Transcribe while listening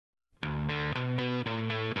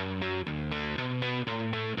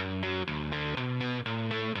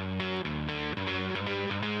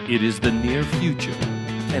It is the near future,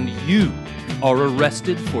 and you are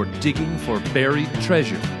arrested for digging for buried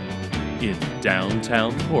treasure in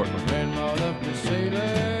downtown Portland.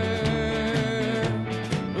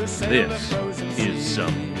 This is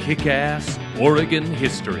some kick-ass Oregon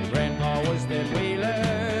history.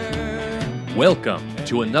 Welcome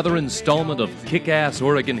to another installment of Kick-Ass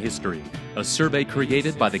Oregon History, a survey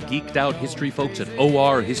created by the geeked out history folks at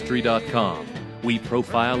orhistory.com. We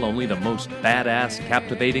profile only the most badass,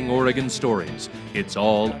 captivating Oregon stories. It's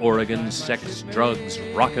all Oregon sex, drugs,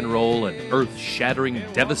 rock and roll, and earth-shattering,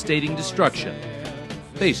 devastating destruction.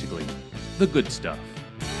 Basically, the good stuff.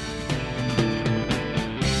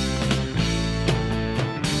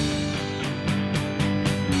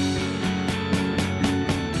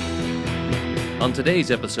 On today's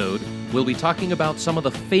episode, we'll be talking about some of the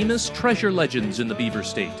famous treasure legends in the Beaver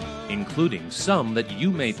State, including some that you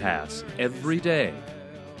may pass every day.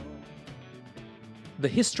 The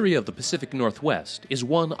history of the Pacific Northwest is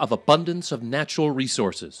one of abundance of natural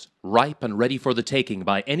resources, ripe and ready for the taking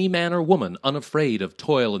by any man or woman unafraid of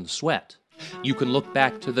toil and sweat. You can look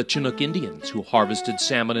back to the Chinook Indians who harvested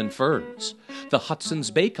salmon and furs, the Hudson's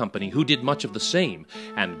Bay Company who did much of the same,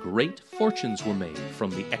 and great fortunes were made from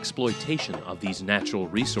the exploitation of these natural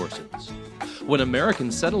resources. When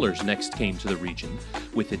American settlers next came to the region,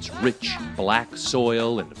 with its rich black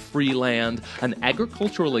soil and free land, an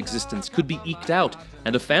agricultural existence could be eked out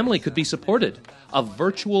and a family could be supported, a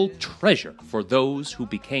virtual treasure for those who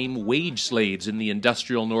became wage slaves in the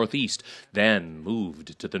industrial Northeast, then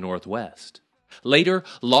moved to the Northwest. Later,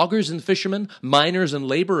 loggers and fishermen, miners and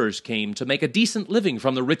laborers came to make a decent living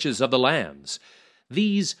from the riches of the lands.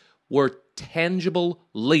 These were tangible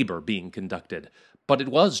labor being conducted, but it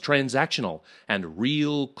was transactional, and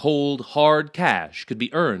real, cold, hard cash could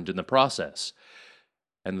be earned in the process.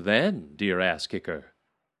 And then, dear ass-kicker,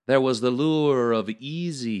 there was the lure of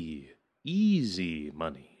easy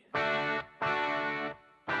money.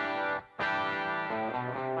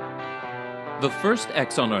 The first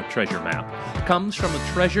X on our treasure map comes from a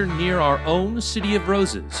treasure near our own City of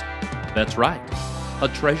Roses. That's right, a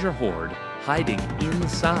treasure hoard hiding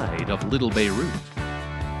inside of Little Beirut.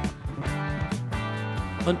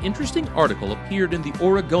 An interesting article appeared in the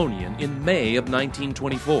Oregonian in May of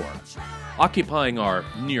 1924. Occupying our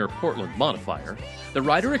near Portland modifier, the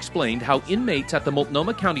writer explained how inmates at the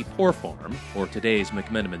Multnomah County Poor Farm, or today's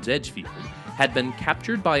McMenamin's Edgefield, had been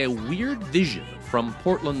captured by a weird vision from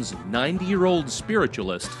Portland's 90-year-old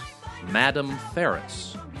spiritualist, Madame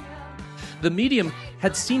Ferris. The medium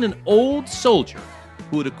had seen an old soldier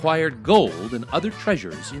who had acquired gold and other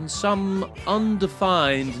treasures in some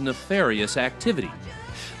undefined nefarious activity.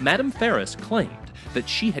 Madame Ferris claimed that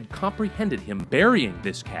she had comprehended him burying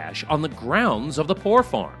this cash on the grounds of the Poor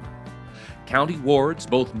Farm. County wards,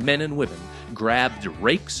 both men and women, grabbed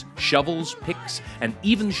rakes, shovels, picks, and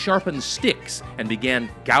even sharpened sticks and began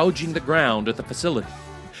gouging the ground at the facility.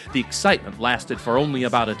 The excitement lasted for only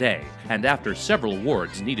about a day, and after several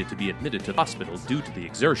wards needed to be admitted to the hospital due to the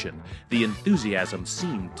exertion, the enthusiasm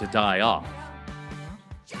seemed to die off.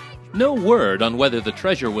 No word on whether the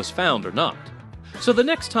treasure was found or not. So the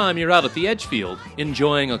next time you're out at the Edgefield,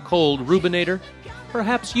 enjoying a cold Rubinator,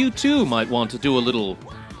 perhaps you too might want to do a little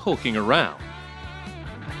poking around.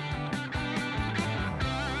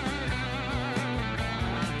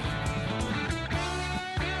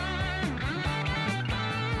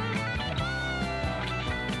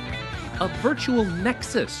 A virtual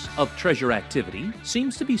nexus of treasure activity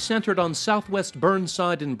seems to be centered on Southwest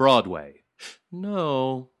Burnside and Broadway.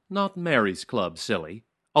 No, not Mary's Club, silly,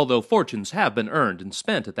 although fortunes have been earned and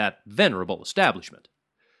spent at that venerable establishment.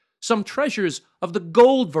 Some treasures of the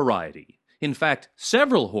gold variety, in fact,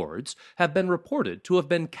 several hoards, have been reported to have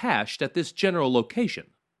been cached at this general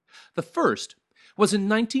location. The first was in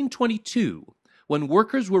 1922, when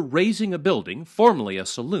workers were raising a building, formerly a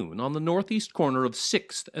saloon, on the northeast corner of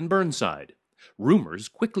 6th and Burnside. Rumors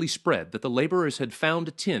quickly spread that the laborers had found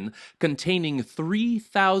a tin containing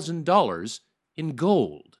 $3,000 in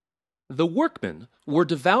gold. The workmen were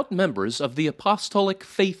devout members of the Apostolic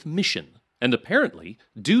Faith Mission, and apparently,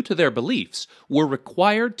 due to their beliefs, were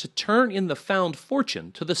required to turn in the found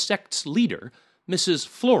fortune to the sect's leader, Mrs.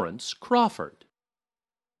 Florence Crawford.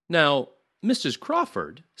 Now, Mrs.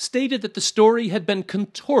 Crawford stated that the story had been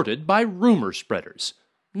contorted by rumor spreaders.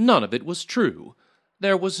 None of it was true.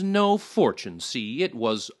 There was no fortune, see, it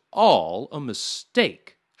was all a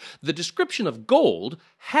mistake. The description of gold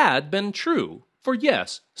had been true, for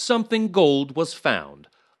yes, something gold was found.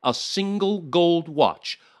 A single gold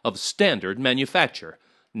watch of standard manufacture,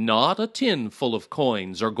 not a tin full of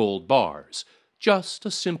coins or gold bars, just a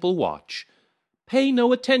simple watch. Pay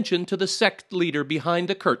no attention to the sect leader behind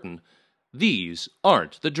the curtain. These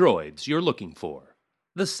aren't the droids you're looking for.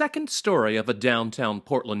 The second story of a downtown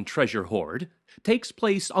Portland treasure hoard takes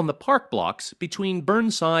place on the park blocks between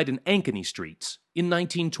Burnside and Ankeny Streets in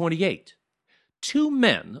 1928. Two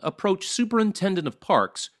men approached Superintendent of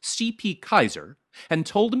Parks C.P. Kaiser and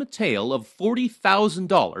told him a tale of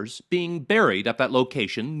 $40,000 being buried at that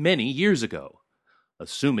location many years ago.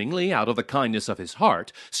 Assumingly out of the kindness of his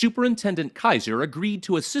heart, Superintendent Kaiser agreed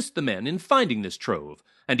to assist the men in finding this trove,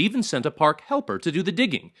 and even sent a park helper to do the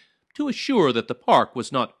digging, to assure that the park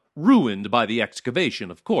was not ruined by the excavation,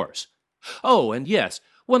 of course. Oh, and yes,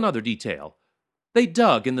 one other detail. They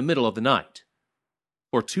dug in the middle of the night.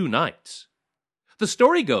 For 2 nights. The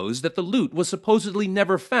story goes that the loot was supposedly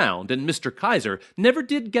never found, and Mr. Kaiser never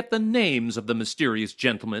did get the names of the mysterious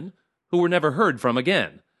gentlemen, who were never heard from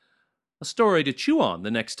again. A story to chew on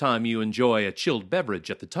the next time you enjoy a chilled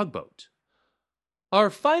beverage at the tugboat.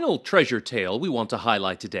 Our final treasure tale we want to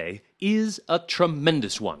highlight today is a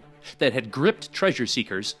tremendous one that had gripped treasure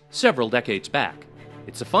seekers several decades back.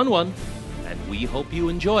 It's a fun one, and we hope you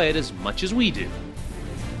enjoy it as much as we do.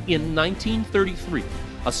 In 1933,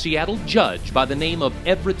 a Seattle judge by the name of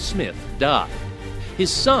Everett Smith died.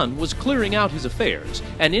 His son was clearing out his affairs,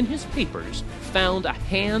 and in his papers found a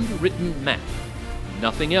handwritten map.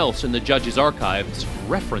 Nothing else in the judge's archives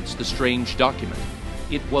referenced the strange document.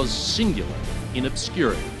 It was singular in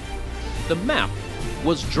obscurity. The map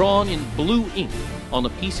was drawn in blue ink on a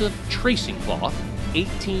piece of tracing cloth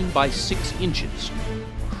 18 by 6 inches.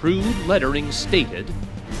 Crude lettering stated,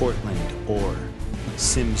 Portland ore.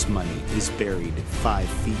 Sims money is buried 5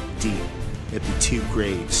 feet deep at the 2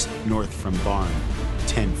 graves north from barn,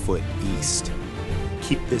 10 foot east.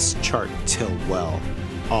 Keep this chart till well.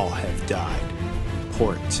 All have died.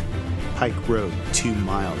 Port. Pike Road 2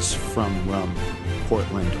 miles from Rum,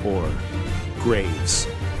 Portland ore. Graves,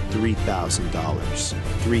 $3,000.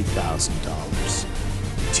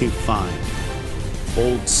 $3,000. To find.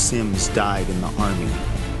 Old Sims died in the Army,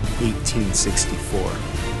 1864.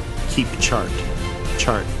 Keep chart.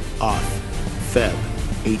 Chart off. Feb,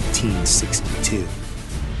 1862.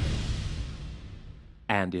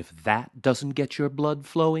 And if that doesn't get your blood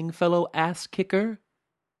flowing, fellow ass kicker,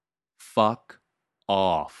 fuck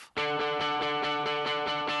off.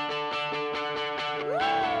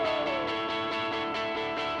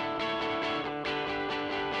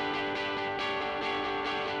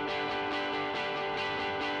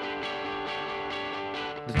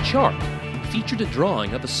 The chart featured a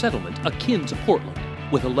drawing of a settlement akin to Portland,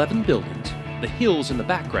 with 11 buildings, the hills in the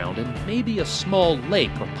background, and maybe a small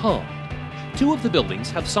lake or pond. 2 of the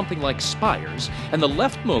buildings have something like spires, and the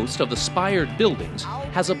leftmost of the spired buildings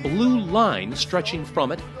has a blue line stretching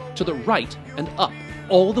from it to the right and up,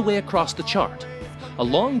 all the way across the chart.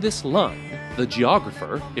 Along this line, the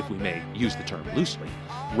geographer, if we may use the term loosely,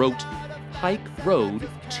 wrote Pike Road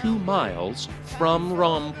 2 miles from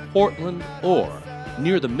Portland ore,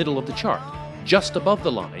 near the middle of the chart. Just above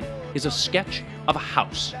the line is a sketch of a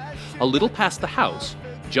house. A little past the house,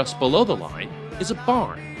 just below the line, is a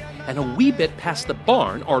barn. And a wee bit past the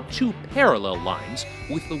barn are 2 parallel lines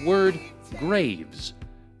with the word graves.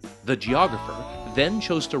 The geographer then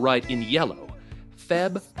chose to write in yellow,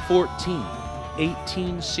 Feb 14,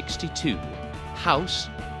 1862, house,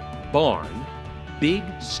 barn, big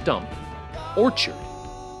stump, orchard.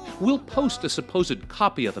 We'll post a supposed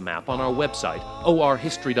copy of the map on our website,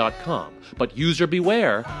 orhistory.com, but user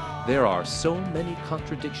beware, there are so many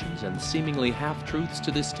contradictions and seemingly half-truths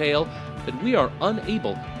to this tale that we are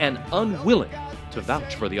unable and unwilling to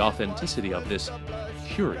vouch for the authenticity of this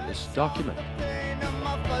curious document.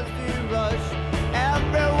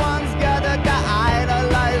 Everyone's got a guy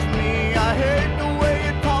idolize me. I hate the way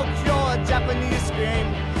you talk your Japanese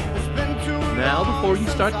game. Now, before you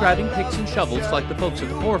start grabbing picks and shovels like the folks at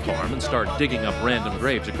the Poor Farm and start digging up random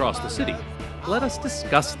graves across the city, let us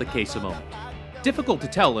discuss the case a moment. Difficult to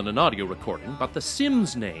tell in an audio recording, but the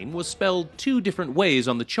Sims name was spelled 2 different ways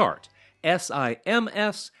on the chart,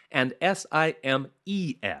 S-I-M-S and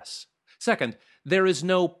S-I-M-E-S. Second, there is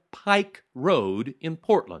no Pike Road in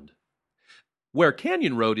Portland. Where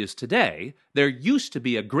Canyon Road is today, there used to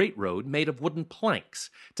be a great road made of wooden planks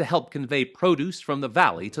to help convey produce from the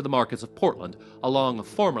valley to the markets of Portland along a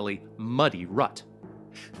formerly muddy rut.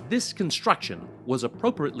 This construction was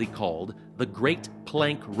appropriately called the Great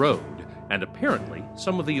Plank Road, and apparently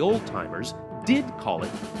some of the old-timers did call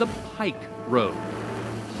it the Pike Road.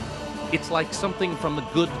 It's like something from The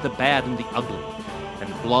Good, the Bad, and the Ugly.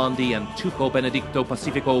 And Blondie and Tuco Benedicto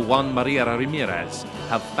Pacifico Juan Maria Ramirez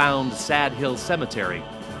have found Sad Hill Cemetery,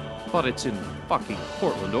 but it's in fucking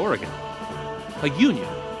Portland, Oregon. A union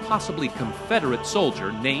possibly Confederate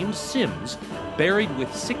soldier named Sims buried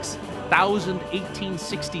with 6,000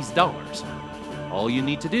 1860s dollars. All you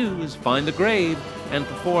need to do is find the grave and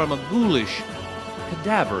perform a ghoulish,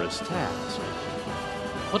 cadaverous task.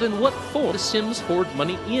 But in what form does Sims hoard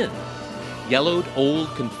money in? Yellowed old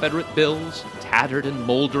Confederate bills, tattered and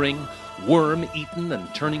moldering, worm-eaten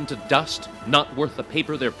and turning to dust, not worth the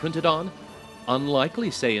paper they're printed on?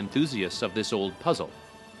 Unlikely, say enthusiasts of this old puzzle.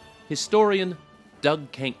 Historian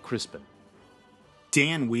Doug Kenck Crispin.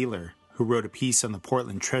 Dan Wheeler, who wrote a piece on the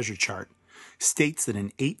Portland treasure chart, states that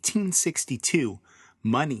in 1862,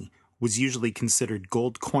 money was usually considered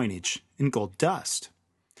gold coinage and gold dust.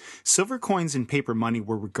 Silver coins and paper money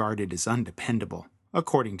were regarded as undependable,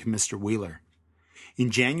 according to Mr. Wheeler.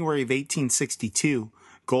 In January of 1862,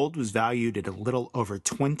 gold was valued at a little over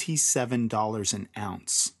 $27 an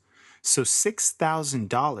ounce. So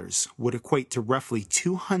 $6,000 would equate to roughly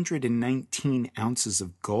 219 ounces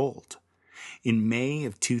of gold. In May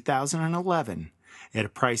of 2011, at a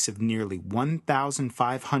price of nearly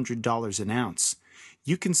 $1,500 an ounce,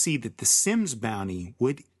 you can see that the Sims bounty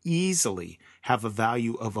would easily have a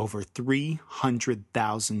value of over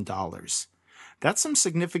 $300,000. That's some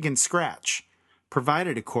significant scratch,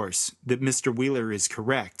 provided, of course, that Mr. Wheeler is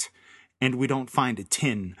correct and we don't find a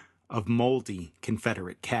tin of moldy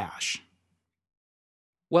Confederate cash.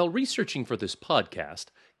 While researching for this podcast,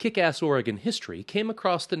 Kick-Ass Oregon History came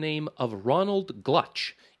across the name of Ronald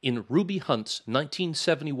Glutch in Ruby Hunt's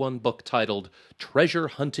 1971 book titled Treasure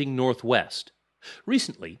Hunting Northwest.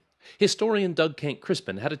 Recently, historian Doug Kenck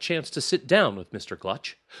Crispin had a chance to sit down with Mr.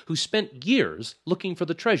 Glutch, who spent years looking for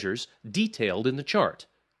the treasures detailed in the chart.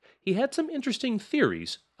 He had some interesting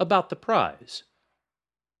theories about the prize.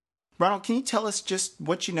 Ronald, can you tell us just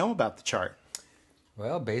what you know about the chart?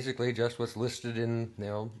 Well, basically just what's listed in,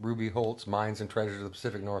 Ruby Holt's Mines and Treasures of the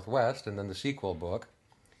Pacific Northwest and then the sequel book.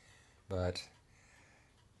 But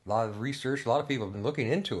a lot of research, a lot of people have been looking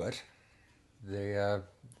into it.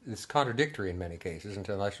 It's contradictory in many cases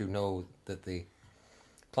unless you know that the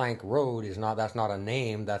Plank Road that's not a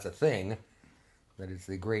name, that's a thing. That it's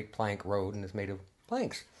the Great Plank Road and it's made of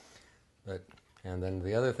planks. And then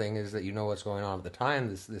the other thing is that you know what's going on at the time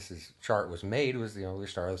this chart was made was the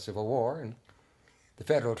start of the Civil War, and the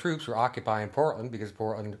federal troops were occupying Portland because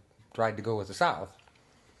Portland tried to go with the South.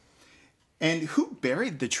 And who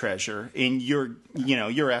buried the treasure in your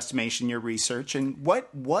estimation, your research, and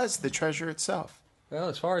what was the treasure itself? Well,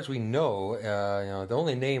 as far as we know, the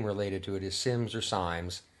only name related to it is Sims or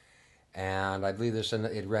Symes, and I believe there's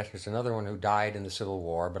another one who died in the Civil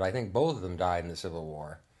War, but I think both of them died in the Civil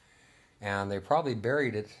War. And they probably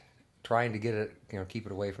buried it, trying to get it, keep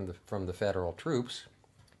it away from the federal troops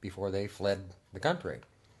before they fled the country.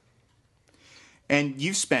 And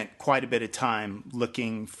you've spent quite a bit of time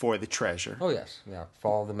looking for the treasure. Oh yes, yeah.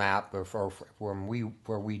 Follow the map, or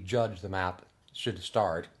where we judge the map should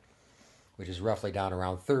start, which is roughly down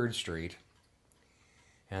around 3rd Street.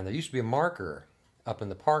 And there used to be a marker up in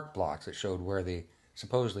the park blocks that showed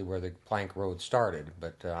supposedly where the Plank Road started,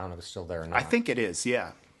 but I don't know if it's still there or not. I think it is,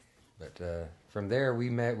 yeah. But from there,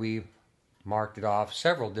 we marked it off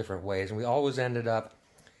several different ways, and we always ended up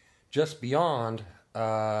just beyond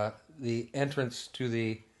the entrance to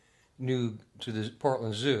the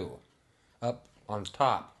Portland Zoo. Up on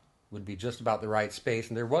top would be just about the right space,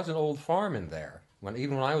 and there was an old farm in there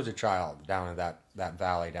even when I was a child down in that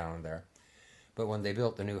valley down in there. But when they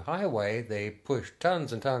built the new highway, they pushed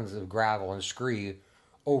tons and tons of gravel and scree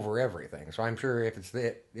over everything. So I'm sure if it's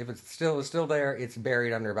still there, it's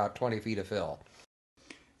buried under about 20 feet of fill.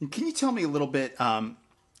 Can you tell me a little bit,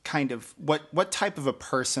 kind of what type of a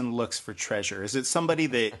person looks for treasure? Is it somebody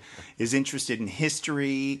that is interested in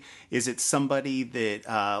history? Is it somebody that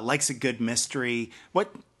likes a good mystery?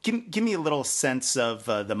 Give me a little sense of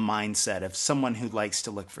the mindset of someone who likes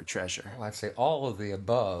to look for treasure. Well, I'd say all of the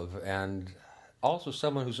above, and also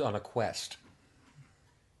someone who's on a quest.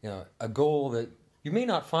 A goal that you may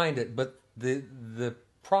not find it, but the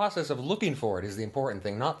process of looking for it is the important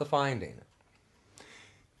thing, not the finding.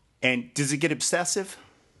 And does it get obsessive?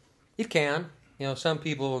 It can. Some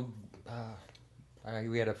people...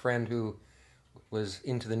 we had a friend who was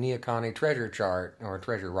into the Neoconi treasure chart, or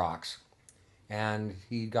treasure rocks. And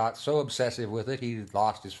he got so obsessive with it, he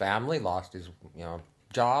lost his family, lost his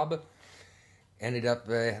job, ended up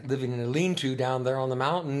living in a lean-to down there on the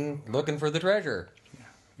mountain looking for the treasure.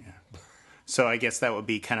 So I guess that would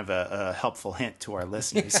be kind of a helpful hint to our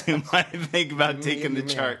listeners who might think about taking the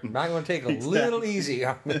chart. Might want to take a little easy.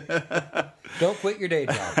 Don't quit your day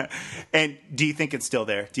job. And do you think it's still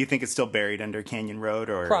there? Do you think it's still buried under Canyon Road?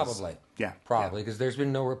 Or probably. Yeah. Probably, because there's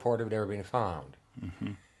been no report of it ever being found.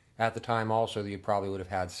 Mm-hmm. At the time, also, you probably would have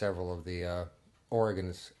had several of the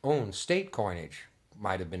Oregon's own state coinage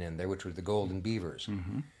might have been in there, which was the golden beavers.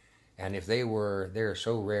 And if they're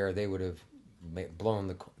so rare, they would have blown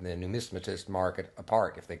the numismatist market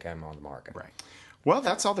apart if they came on the market. Right. Well,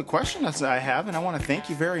 that's all the questions I have, and I want to thank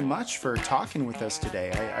you very much for talking with us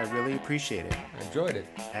today. I really appreciate it. I enjoyed it.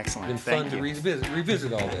 Excellent. It's been Thank fun you. to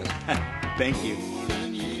revisit all this. Thank you.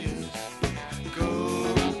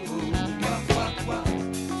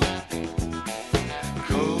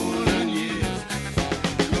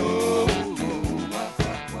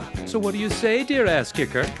 So what do you say, dear ass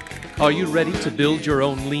kicker? Are you ready to build your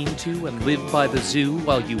own lean-to and live by the zoo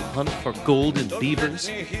while you hunt for golden beavers?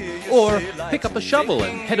 Or pick up a shovel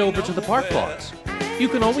and head over to the park boss. You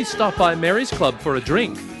can always stop by Mary's Club for a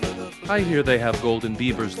drink. I hear they have golden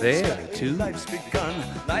beavers there, too.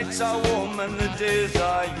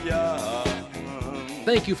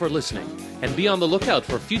 Thank you for listening, and be on the lookout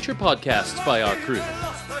for future podcasts by our crew.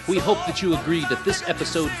 We hope that you agreed that this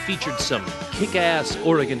episode featured some kick-ass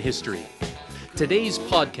Oregon history. Today's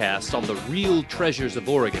podcast on the real treasures of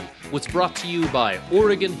Oregon was brought to you by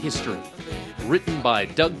Oregon History, written by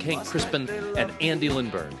Doug Kent Crispin and Andy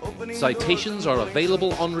Lindberg. Citations are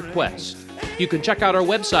available on request. You can check out our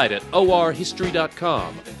website at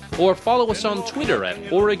orhistory.com or follow us on Twitter at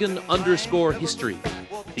Oregon_history.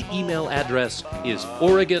 The email address is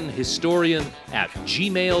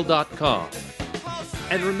OregonHistorian@gmail.com.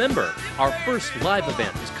 And remember, our first live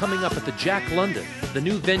event is coming up at the Jack London, the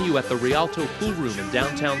new venue at the Rialto Pool Room in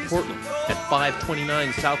downtown Portland at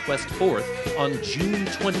 529 Southwest 4th on June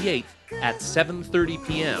 28th at 7:30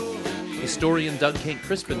 p.m. Historian Doug Kent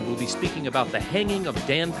Crispin will be speaking about the hanging of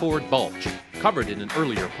Danford Balch, covered in an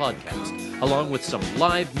earlier podcast, along with some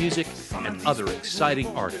live music and other exciting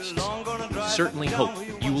artists. We certainly hope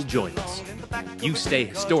you will join us. You stay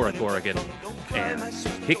historic, Oregon, and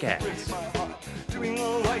kick ass. Doing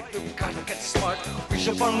all right, we've got to get smart. Wish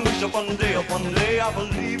upon day, I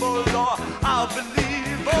believe, oh Lord, I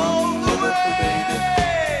believe all the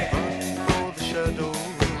way. Run for the shadows,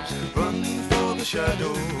 run for the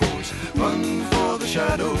shadows, run for the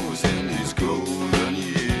shadows in these golden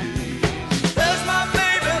years. There's my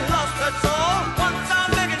baby lost, that's all. Once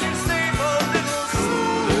I'm begging you, save a little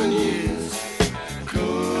golden years.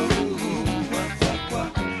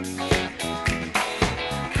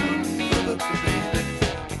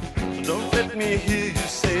 Don't let me hear you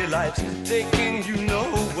say life's taking you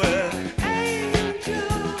nowhere. Angel,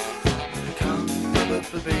 come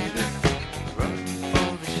up, baby. Run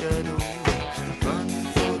for the shadows, run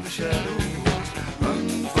for the shadows,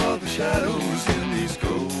 run for the shadows in these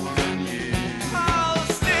golden years. I'll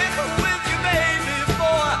stick with you, baby,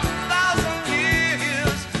 for 1,000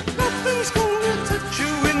 years. Nothing's gonna touch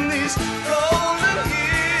you in these golden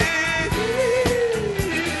years.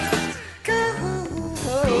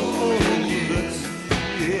 Golden years,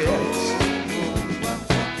 yes.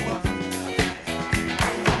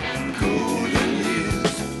 Golden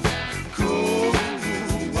years, golden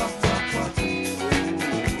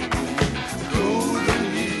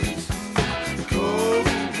years,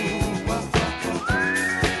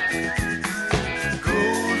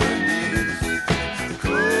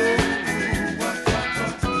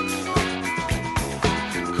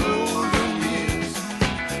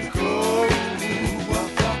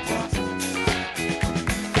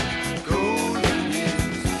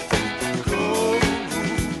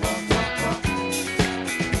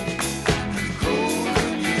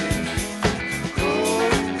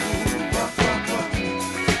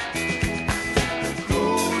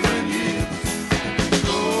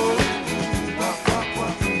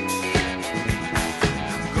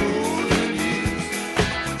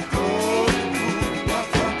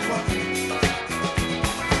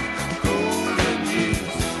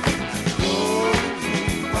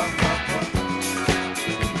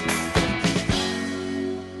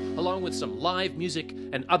 along with some live music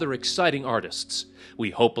and other exciting artists.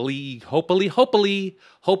 We hopefully hope.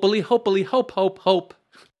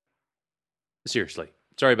 Seriously,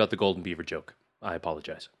 sorry about the Golden Beaver joke. I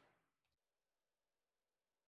apologize.